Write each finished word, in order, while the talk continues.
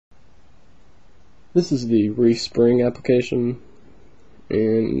This is the Respring application,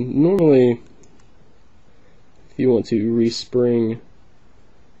 and normally if you want to respring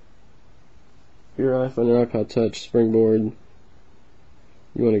your iPhone or iPod Touch springboard,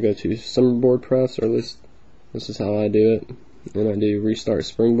 you want to go to Springboard Press, or at least this is how I do it, and I do restart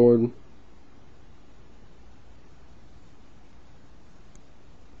springboard.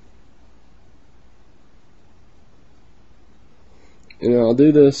 And I'll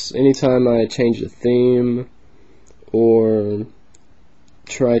do this anytime I change the theme or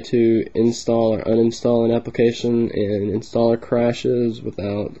try to install or uninstall an application and installer crashes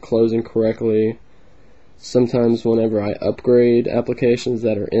without closing correctly. Sometimes whenever I upgrade applications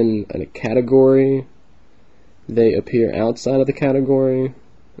that are in a category, they appear outside of the category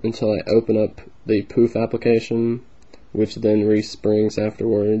until I open up the poof application, which then resprings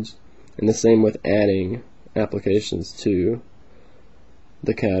afterwards. And the same with adding applications to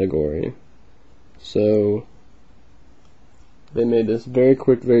the category. So they made this very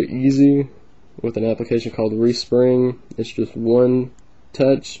quick, very easy with an application called Respring. It's just one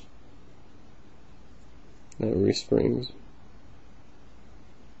touch that resprings.